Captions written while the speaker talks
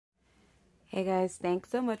Hey guys, thanks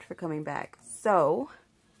so much for coming back. So,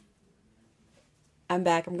 I'm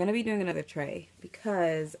back. I'm going to be doing another tray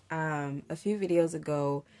because a few videos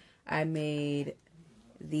ago I made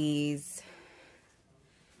these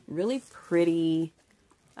really pretty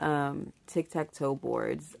tic-tac-toe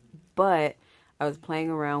boards, but I was playing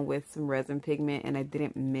around with some resin pigment and I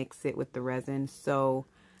didn't mix it with the resin, so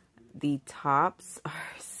the tops are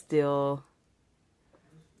still,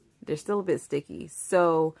 they're still a bit sticky.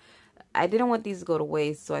 So I didn't want these to go to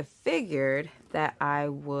waste, so I figured that I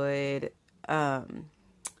would turn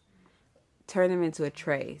them into a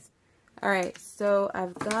tray. Alright, so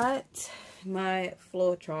I've got my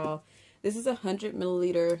Floetrol. This is a 100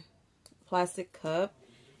 milliliter plastic cup,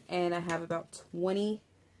 and I have about 20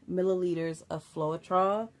 milliliters of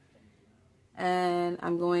Floetrol. And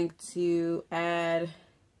I'm going to add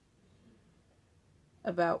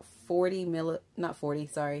about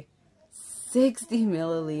 60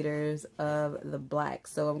 milliliters of the black.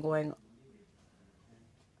 So I'm going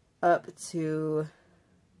up to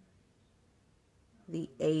the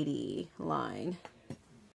 80 line.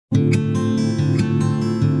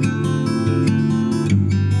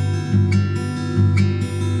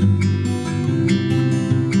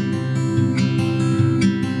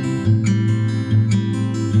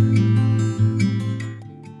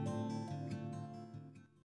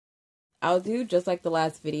 I'll do just like the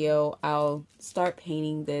last video. I'll start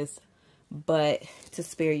painting this, but to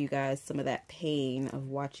spare you guys some of that pain of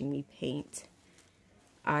watching me paint,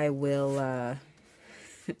 I will I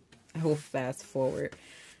will fast forward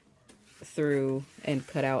through and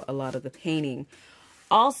cut out a lot of the painting.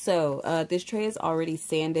 Also, this tray is already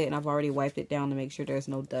sanded and I've already wiped it down to make sure there's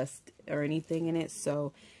no dust or anything in it.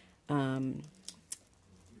 So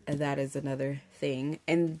that is another thing.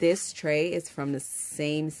 And this tray is from the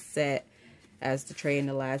same set as the tray in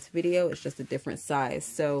the last video. It's just a different size.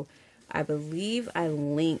 So I believe I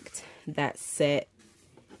linked that set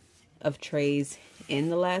of trays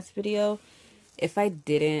in the last video. If I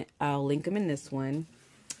didn't, I'll link them in this one.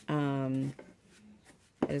 I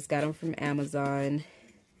just got them from Amazon,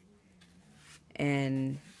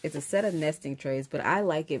 and it's a set of nesting trays, but I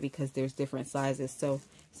like it because there's different sizes. So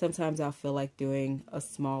sometimes I'll feel like doing a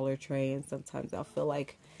smaller tray, and sometimes I'll feel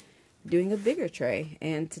like doing a bigger tray.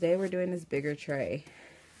 And today we're doing this bigger tray.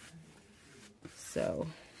 So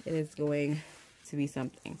it is going to be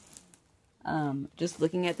something. Just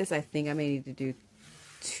looking at this, I think I may need to do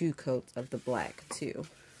 2 coats of the black too.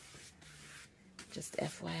 Just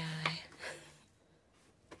FYI.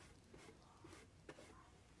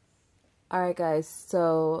 Alright guys,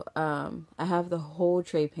 so I have the whole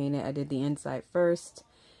tray painted. I did the inside first,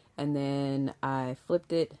 and then I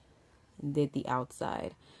flipped it and did the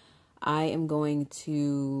outside. I am going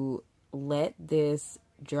to let this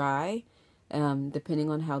dry. Depending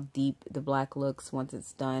on how deep the black looks once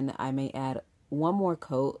it's done, I may add one more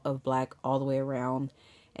coat of black all the way around,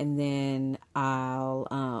 and then I'll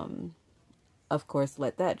of course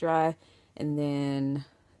let that dry, and then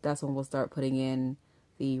that's when we'll start putting in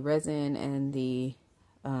the resin and the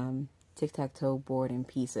tic-tac-toe board in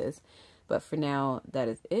pieces. But for now, that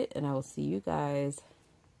is it, and I will see you guys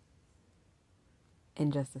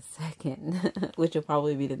in just a second, which will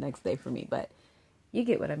probably be the next day for me, but you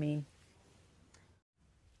get what I mean.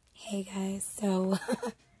 Hey guys, so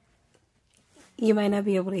you might not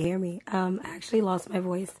be able to hear me. I actually lost my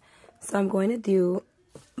voice, so I'm going to do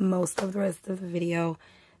most of the rest of the video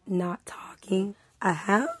not talking. I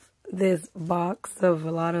have this box of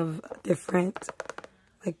a lot of different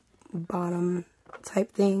like bottom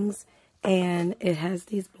type things, and it has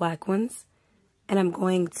these black ones, and I'm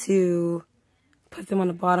going to put them on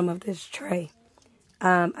the bottom of this tray.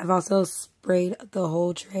 I've also sprayed the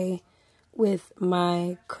whole tray with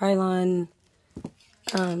my Krylon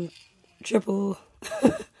triple.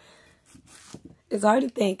 It's hard to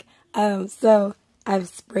think. So I've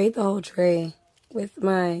sprayed the whole tray with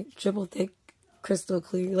my triple thick crystal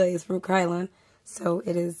clear glaze from Krylon, so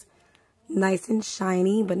it is nice and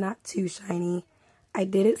shiny, but not too shiny. I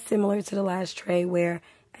did it similar to the last tray where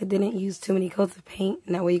I didn't use too many coats of paint,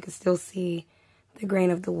 and that way you can still see the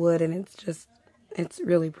grain of the wood, and it's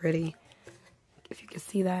really pretty. If you can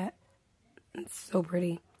see that, it's so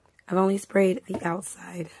pretty. I've only sprayed the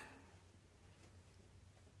outside,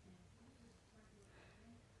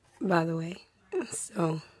 by the way.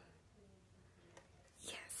 So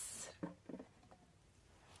yes.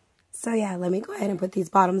 So yeah, let me go ahead and put these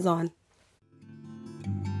bottoms on.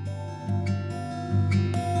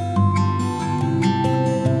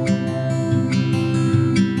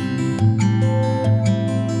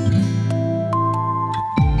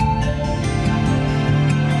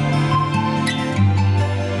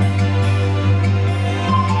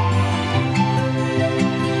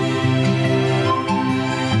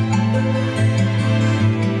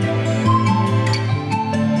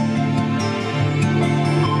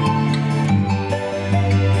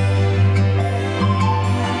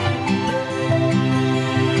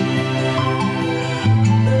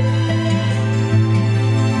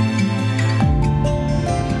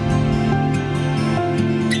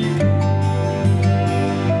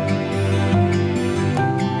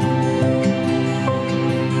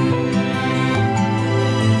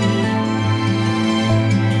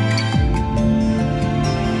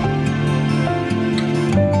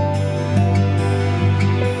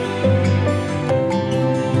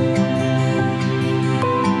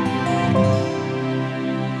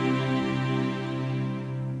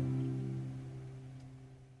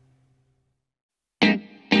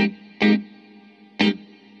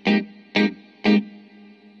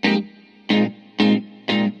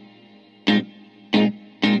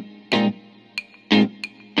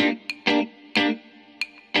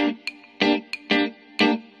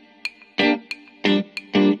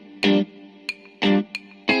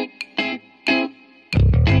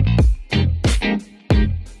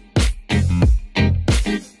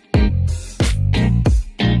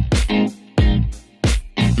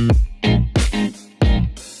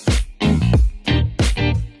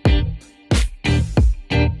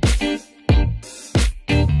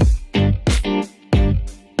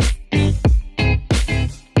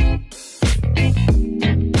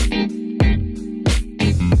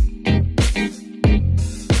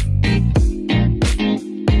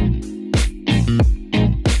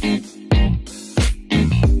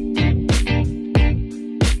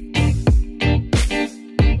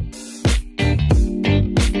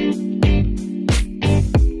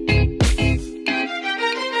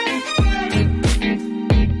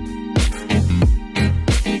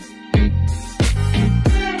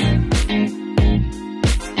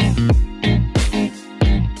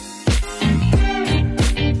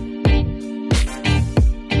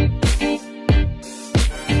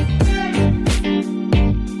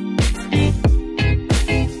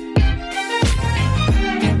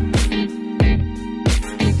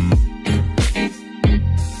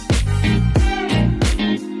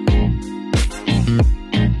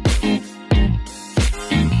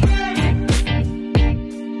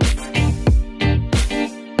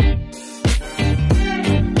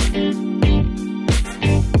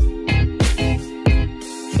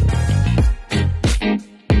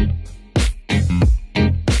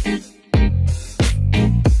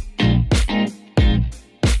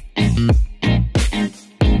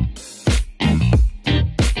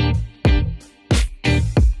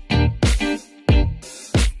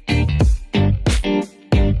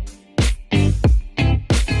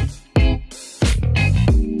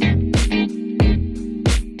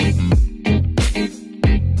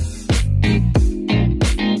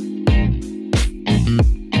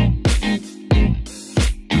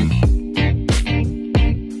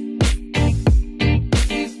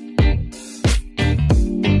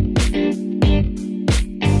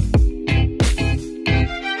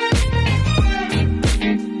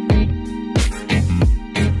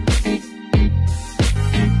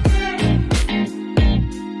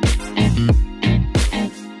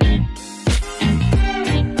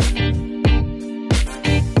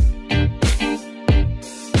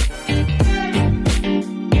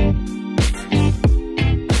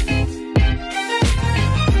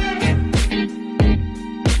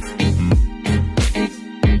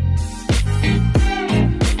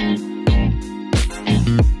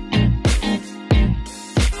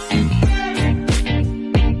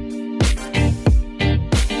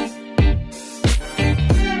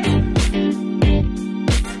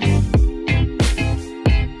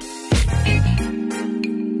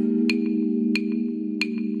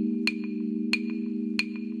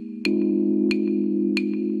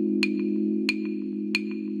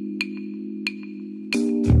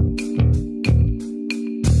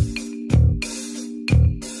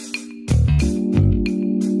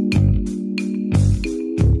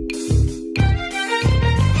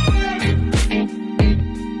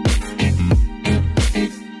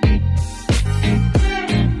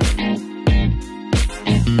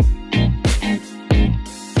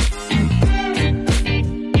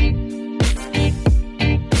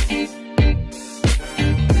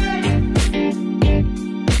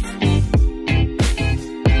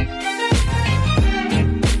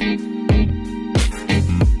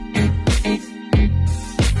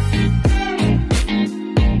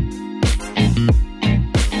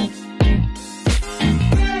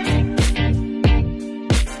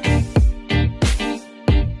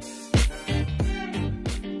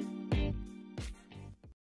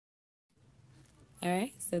 All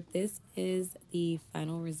right, so this is the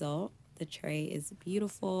final result. The tray is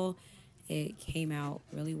beautiful. It came out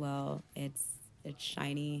really well. It's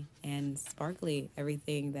shiny and sparkly,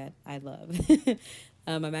 everything that I love.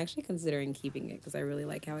 I'm actually considering keeping it because I really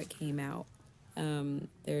like how it came out.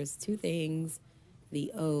 There's two things.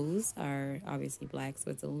 The O's are obviously black,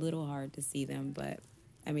 so it's a little hard to see them, but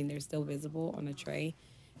I mean, they're still visible on the tray.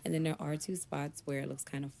 And then there are two spots where it looks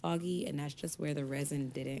kind of foggy, and that's just where the resin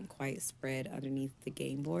didn't quite spread underneath the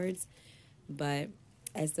game boards. But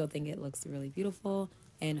I still think it looks really beautiful,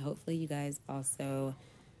 and hopefully you guys also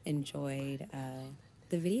enjoyed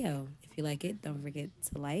the video. If you like it, don't forget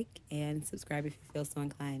to like and subscribe if you feel so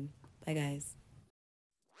inclined. Bye, guys.